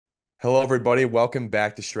Hello, everybody. Welcome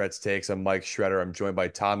back to Shred's Takes. I'm Mike Shredder. I'm joined by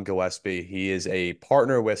Tom Gillespie. He is a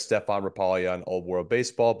partner with Stefan Rapaglia on Old World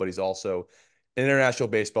Baseball, but he's also an international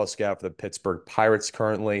baseball scout for the Pittsburgh Pirates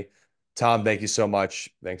currently. Tom, thank you so much.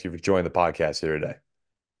 Thank you for joining the podcast here today.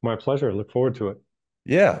 My pleasure. Look forward to it.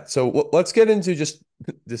 Yeah, so let's get into just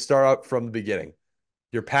to start out from the beginning.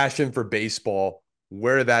 Your passion for baseball,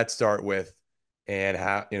 where did that start with, and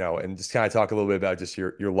how, and just kind of talk a little bit about just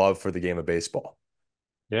your love for the game of baseball.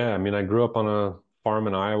 Yeah, I mean, I grew up on a farm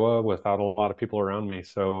in Iowa without a lot of people around me,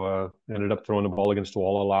 so ended up throwing the ball against the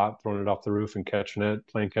wall a lot, throwing it off the roof and catching it,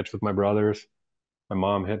 playing catch with my brothers. My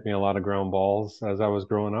mom hit me a lot of ground balls as I was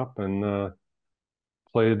growing up, and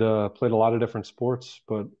played a lot of different sports,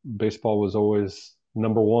 but baseball was always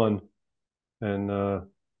number one. And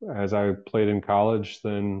as I played in college,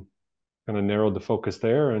 then kind of narrowed the focus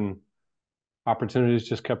there, and opportunities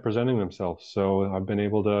just kept presenting themselves. So I've been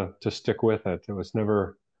able to stick with it. It was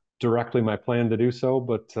never directly my plan to do so,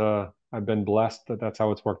 but I've been blessed that that's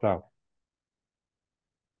how it's worked out.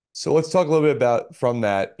 So let's talk a little bit about from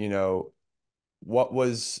that, what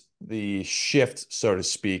was the shift, so to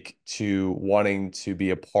speak, to wanting to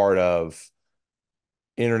be a part of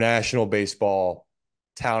international baseball,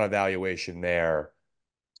 talent evaluation there?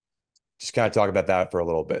 Just kind of talk about that for a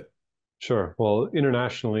little bit. Sure. Well,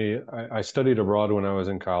 internationally, I studied abroad when I was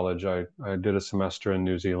in college. I did a semester in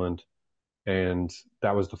New Zealand, and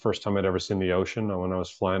that was the first time I'd ever seen the ocean when I was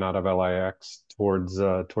flying out of LAX towards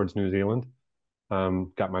New Zealand.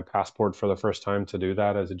 Got my passport for the first time to do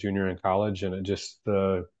that as a junior in college, and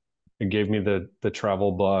it gave me the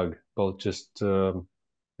travel bug. Both just I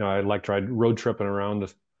liked road tripping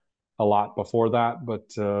around a lot before that, but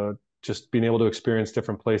just being able to experience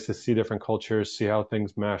different places, see different cultures, see how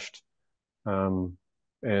things meshed. Um,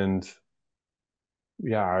 and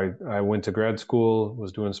yeah, I went to grad school,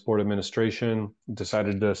 was doing sport administration,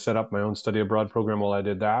 decided to set up my own study abroad program while I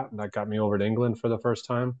did that. That got me over to England for the first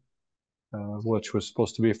time, which was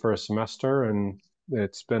supposed to be for a semester, and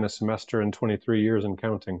it's been a semester in 23 years and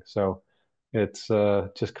counting. So it's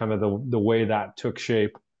just kind of the way that took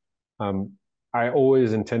shape. Um, I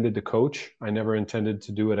always intended to coach. I never intended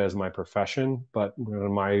to do it as my profession, but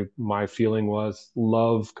my feeling was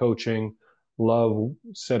love coaching, love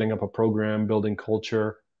setting up a program, building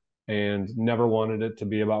culture, and never wanted it to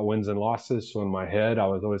be about wins and losses. So in my head, I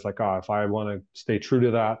was always like, oh, if I want to stay true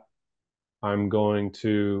to that, I'm going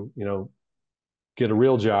to, get a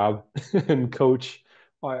real job and coach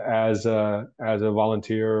as a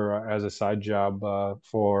volunteer or as a side job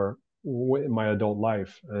for my adult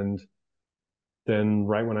life. And then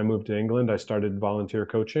right when I moved to England, I started volunteer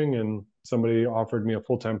coaching, and somebody offered me a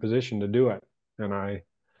full-time position to do it. And I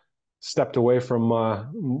stepped away from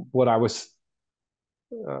what I was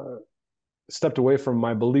uh, stepped away from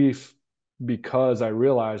my belief because I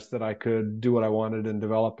realized that I could do what I wanted and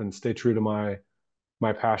develop and stay true to my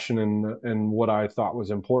passion and what I thought was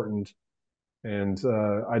important. And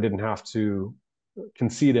I didn't have to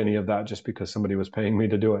concede any of that just because somebody was paying me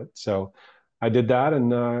to do it. So I did that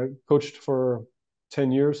and coached for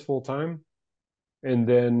 10 years full time. And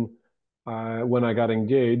then when I got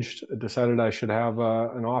engaged, I decided I should have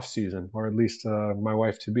an off season, or at least my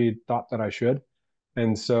wife to be thought that I should.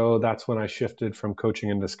 And so that's when I shifted from coaching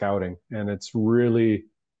into scouting. And it's really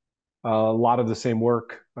a lot of the same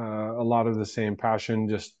work, a lot of the same passion,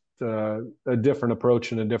 just a different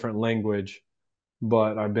approach and a different language.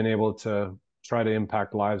 But I've been able to try to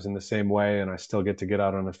impact lives in the same way, and I still get to get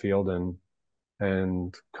out on the field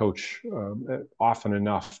and coach often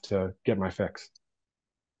enough to get my fix.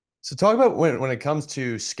 So talk about when it comes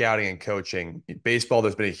to scouting and coaching, baseball,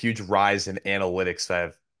 there's been a huge rise in analytics that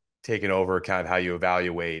have taken over kind of how you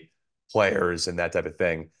evaluate players and that type of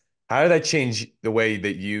thing. How did that change the way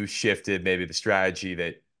that you shifted maybe the strategy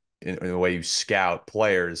that in the way you scout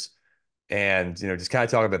players? And just kind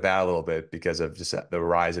of talk about that a little bit because of just the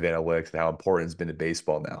rise of analytics and how important it's been to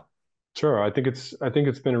baseball now. Sure, I think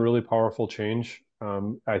it's been a really powerful change.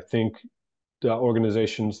 I think the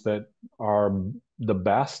organizations that are the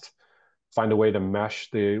best find a way to mesh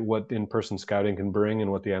the what in-person scouting can bring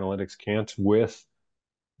and what the analytics can't with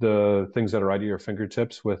the things that are right at your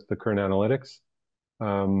fingertips with the current analytics.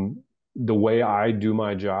 The way I do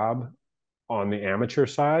my job on the amateur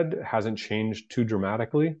side hasn't changed too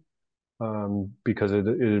dramatically because it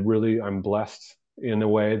really I'm blessed in a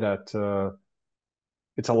way that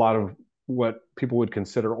it's a lot of what people would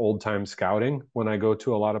consider old time scouting. When I go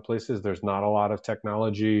to a lot of places, there's not a lot of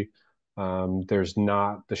technology. There's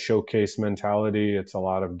not the showcase mentality. It's a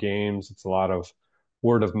lot of games. It's a lot of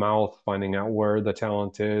word of mouth, finding out where the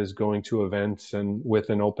talent is, going to events and with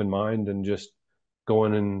an open mind and just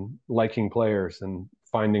going and liking players and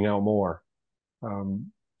finding out more.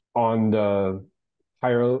 Um, on the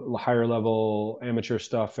higher level amateur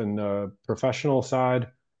stuff and the professional side,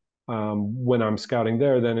 when I'm scouting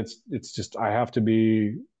there, then it's just I have to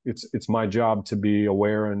be it's my job to be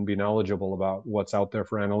aware and be knowledgeable about what's out there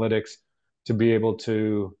for analytics, to be able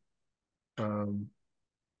to um,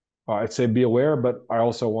 I'd say be aware, but I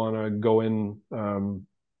also want to go in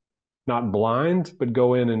not blind, but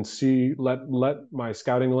go in and see let my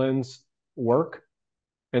scouting lens work,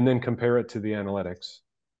 and then compare it to the analytics,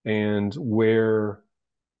 and where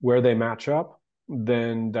they match up,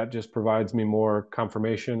 then that just provides me more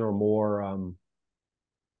confirmation or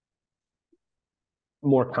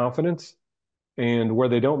more confidence. And where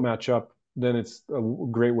they don't match up, then it's a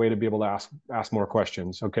great way to be able to ask more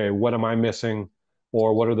questions. Okay, what am I missing,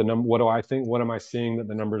 or what do I think? What am I seeing that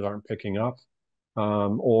the numbers aren't picking up?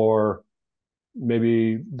 Or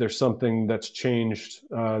maybe there's something that's changed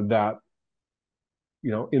that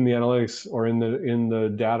in the analytics or in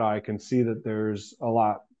the data, I can see that there's a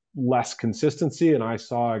lot less consistency, and I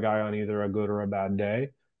saw a guy on either a good or a bad day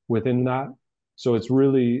within that. So it's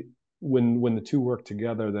really when the two work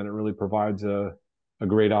together, then it really provides a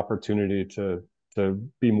great opportunity to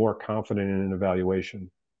be more confident in an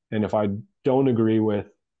evaluation. And if I don't agree with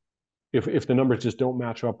if the numbers just don't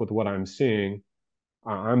match up with what I'm seeing,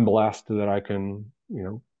 I'm blessed that I can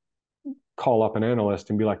call up an analyst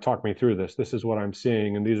and be like, talk me through this. This is what I'm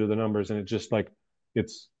seeing, and these are the numbers. And it's just like,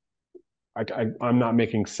 it's, I'm not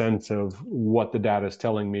making sense of what the data is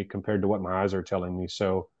telling me compared to what my eyes are telling me.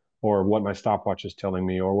 So, or what my stopwatch is telling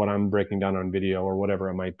me, or what I'm breaking down on video, or whatever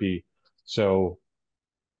it might be. So,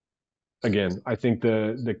 again, I think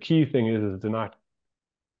the key thing is to not.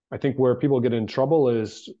 I think where people get in trouble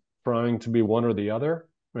is trying to be one or the other.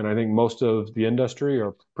 And I think most of the industry,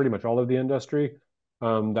 or pretty much all of the industry,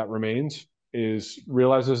 that remains, is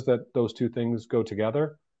realizes that those two things go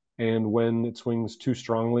together. And when it swings too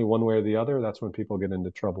strongly one way or the other, that's when people get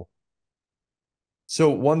into trouble. So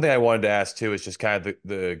one thing I wanted to ask too is just kind of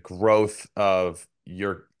the growth of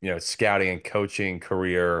your, scouting and coaching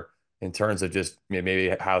career in terms of just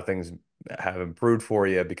maybe how things have improved for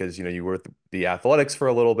you because, you were with the athletics for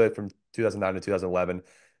a little bit from 2009 to 2011.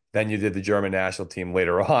 Then you did the German national team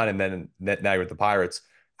later on, and then now you're with the Pirates.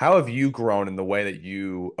 How have you grown in the way that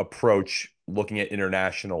you approach looking at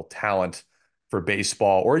international talent for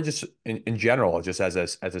baseball or just in general, just as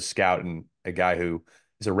a scout and a guy who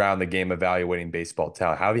is around the game evaluating baseball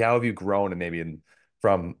talent. How have you grown and maybe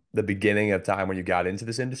from the beginning of time when you got into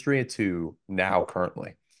this industry to now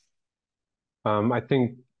currently? I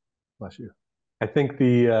think, bless you. I think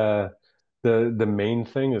the main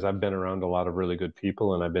thing is I've been around a lot of really good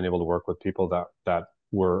people, and I've been able to work with people that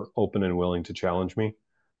were open and willing to challenge me.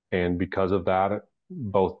 And because of that,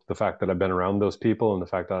 both the fact that I've been around those people and the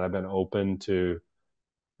fact that I've been open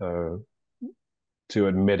uh, to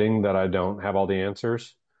admitting that I don't have all the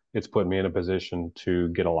answers, it's put me in a position to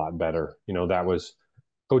get a lot better. That was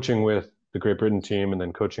coaching with the Great Britain team and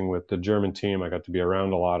then coaching with the German team. I got to be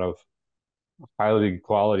around a lot of highly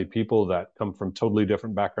quality people that come from totally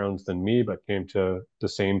different backgrounds than me, but came to the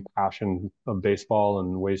same passion of baseball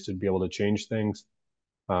and ways to be able to change things,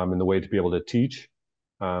 and the way to be able to teach.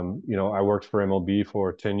 I worked for MLB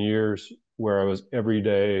for 10 years where I was every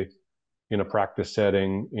day in a practice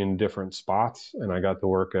setting in different spots. And I got to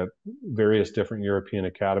work at various different European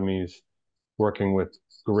academies, working with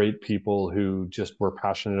great people who just were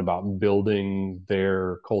passionate about building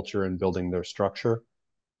their culture and building their structure.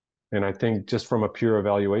 And I think just from a pure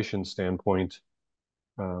evaluation standpoint,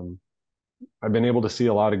 um, I've been able to see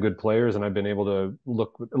a lot of good players, and I've been able to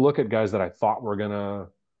look at guys that I thought were gonna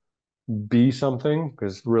be something,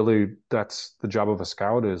 because really that's the job of a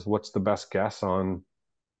scout, is what's the best guess on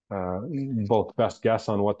uh, both best guess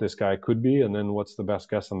on what this guy could be, and then what's the best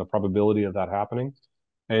guess on the probability of that happening,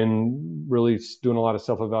 and really doing a lot of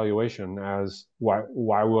self-evaluation as why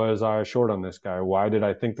was I short on this guy? Why did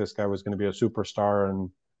I think this guy was going to be a superstar and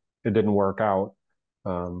it didn't work out?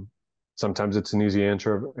 Um, Sometimes it's an easy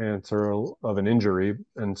answer of an injury,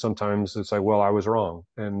 and sometimes it's like, well, I was wrong,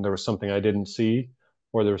 and there was something I didn't see,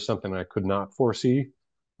 or there was something I could not foresee,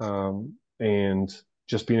 and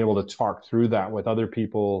just being able to talk through that with other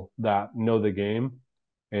people that know the game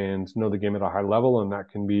and know the game at a high level, and that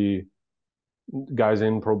can be guys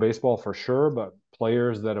in pro baseball for sure, but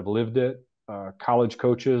players that have lived it, college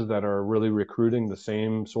coaches that are really recruiting the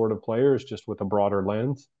same sort of players just with a broader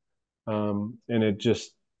lens. And it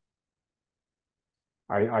just,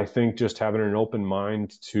 I think just having an open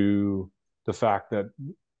mind to the fact that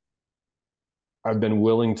I've been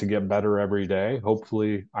willing to get better every day.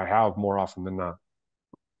 Hopefully, I have more often than not.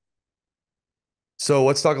 So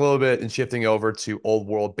let's talk a little bit and shifting over to old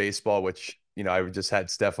world baseball, which, I just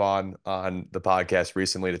had Stefan on the podcast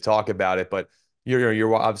recently to talk about it, but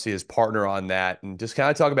you're obviously his partner on that. And just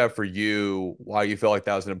kind of talk about for you why you feel like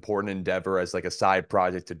that was an important endeavor as like a side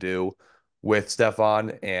project to do with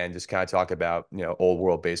Stefan, and just kind of talk about, old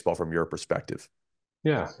world baseball from your perspective.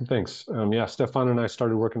 Yeah, thanks. Yeah, Stefan and I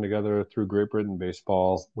started working together through Great Britain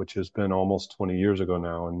baseball, which has been almost 20 years ago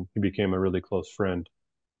now, and he became a really close friend.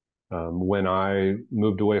 When I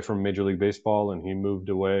moved away from Major League Baseball and he moved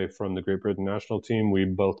away from the Great Britain national team, we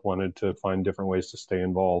both wanted to find different ways to stay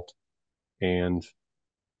involved. And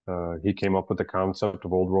he came up with the concept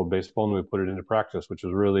of old world baseball and we put it into practice, which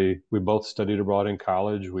was really, we both studied abroad in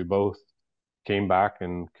college. We both came back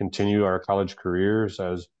and continued our college careers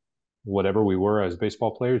as whatever we were as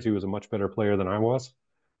baseball players. He was a much better player than I was.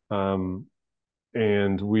 Um,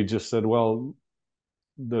 and we just said, well,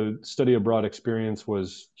 the study abroad experience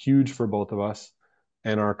was huge for both of us,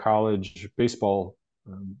 and our college baseball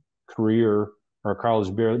career, our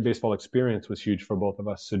college baseball experience was huge for both of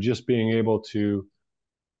us. So just being able to,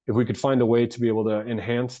 if we could find a way to be able to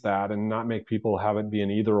enhance that and not make people have it be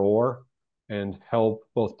an either or, and help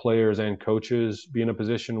both players and coaches be in a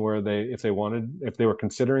position where they, if they were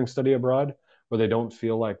considering study abroad, where they don't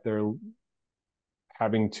feel like they're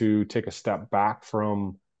having to take a step back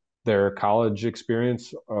from their college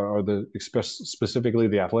experience or specifically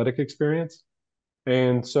the athletic experience.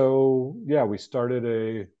 And so, yeah, we started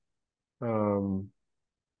a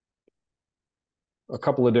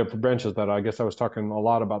couple of different branches that I guess I was talking a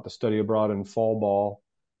lot about the study abroad and fall ball,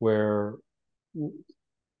 where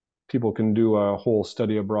people can do a whole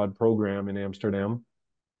study abroad program in Amsterdam.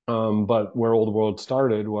 But where Old World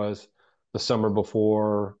started was the summer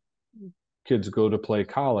before kids go to play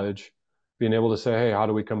college, being able to say, hey, how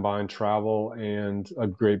do we combine travel and a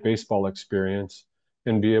great baseball experience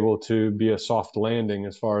and be able to be a soft landing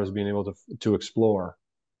as far as being able to explore.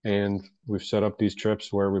 And we've set up these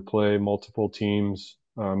trips where we play multiple teams,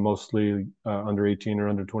 mostly under 18 or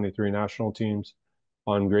under 23 national teams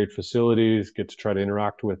on great facilities, get to try to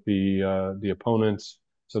interact with the opponents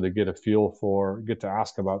so they get a feel for, get to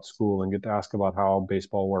ask about school and get to ask about how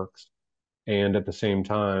baseball works. And at the same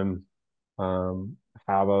time, um,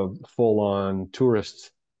 have a full on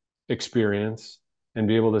tourist experience and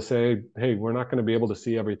be able to say, hey, we're not going to be able to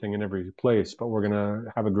see everything in every place, but we're going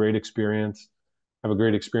to have a great experience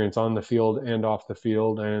on the field and off the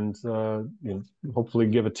field, and hopefully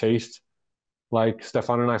give a taste like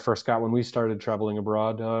Stefan and I first got when we started traveling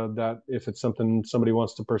abroad. That if it's something somebody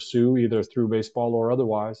wants to pursue, either through baseball or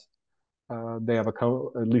otherwise, they have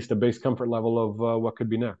at least a base comfort level of what could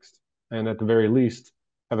be next, and at the very least,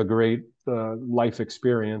 have a great life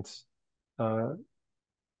experience uh,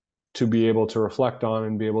 to be able to reflect on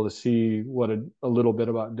and be able to see what a little bit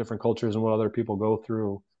about different cultures and what other people go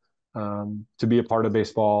through, to be a part of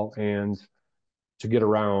baseball and to get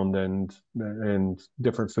around and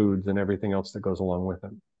different foods and everything else that goes along with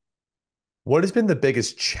it. What has been the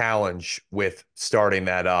biggest challenge with starting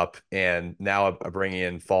that up and now bringing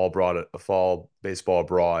in fall baseball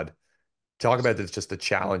abroad? Talk about this, just the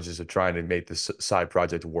challenges of trying to make this side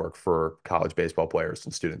project work for college baseball players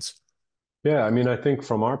and students. Yeah, I mean, I think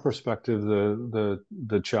from our perspective,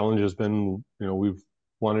 the challenge has been, we've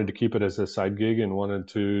wanted to keep it as a side gig and wanted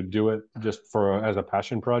to do it just for as a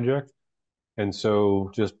passion project. And so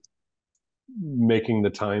just making the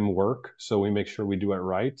time work so we make sure we do it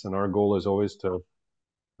right. And our goal is always to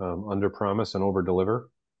under promise and over deliver.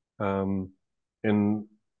 Um, and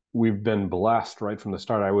we've been blessed right from the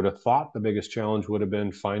start. I would have thought the biggest challenge would have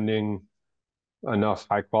been finding enough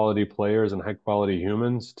high quality players and high quality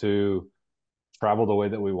humans to travel the way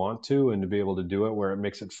that we want to and to be able to do it where it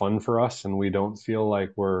makes it fun for us and we don't feel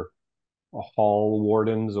like we're hall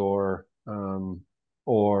wardens or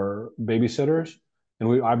babysitters.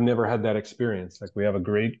 And I've never had that experience. Like we have a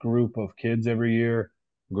great group of kids every year,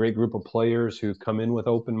 a great group of players who come in with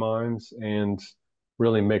open minds and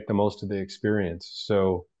really make the most of the experience.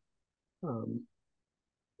 So um,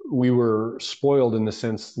 we were spoiled in the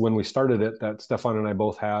sense when we started it that Stefan and I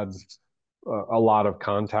both had a lot of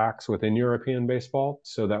contacts within European baseball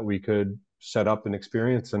so that we could set up an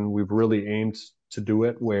experience. And we've really aimed to do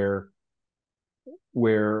it where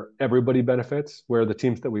everybody benefits, where the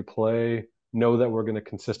teams that we play know that we're going to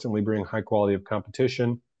consistently bring high quality of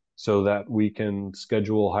competition so that we can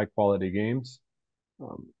schedule high quality games.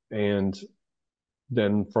 And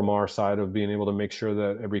then from our side of being able to make sure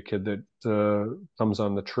that every kid that comes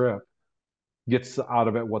on the trip gets out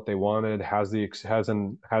of it what they wanted, has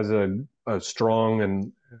a strong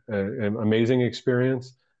and amazing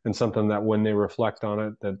experience, and something that when they reflect on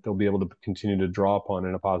it, that they'll be able to continue to draw upon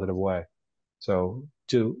in a positive way.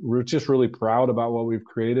 We're just really proud about what we've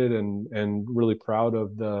created, and really proud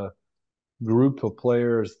of the group of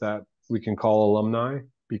players that we can call alumni,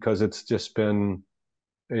 because it's been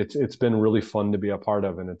really fun to be a part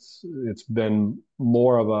of, and it's been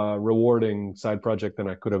more of a rewarding side project than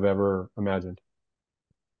I could have ever imagined.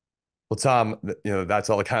 Well, Tom, that's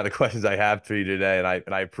all the kind of the questions I have for you today,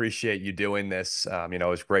 and I appreciate you doing this. It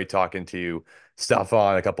was great talking to you stuff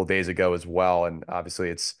on a couple of days ago as well, and obviously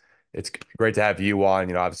it's great to have you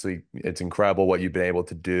on. Obviously it's incredible what you've been able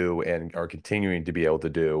to do and are continuing to be able to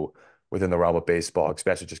do within the realm of baseball,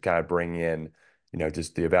 especially just kind of bringing in,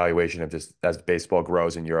 just the evaluation of just as baseball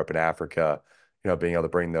grows in Europe and Africa, being able to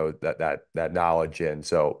bring that knowledge in.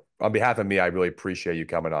 So on behalf of me, I really appreciate you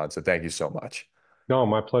coming on. So thank you so much. No,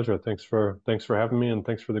 my pleasure. Thanks for having me, and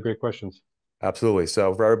thanks for the great questions. Absolutely.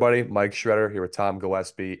 So for everybody, Mike Shredder here with Tom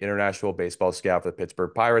Gillespie, international baseball scout for the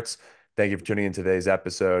Pittsburgh Pirates. Thank you for tuning in to today's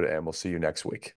episode, and we'll see you next week.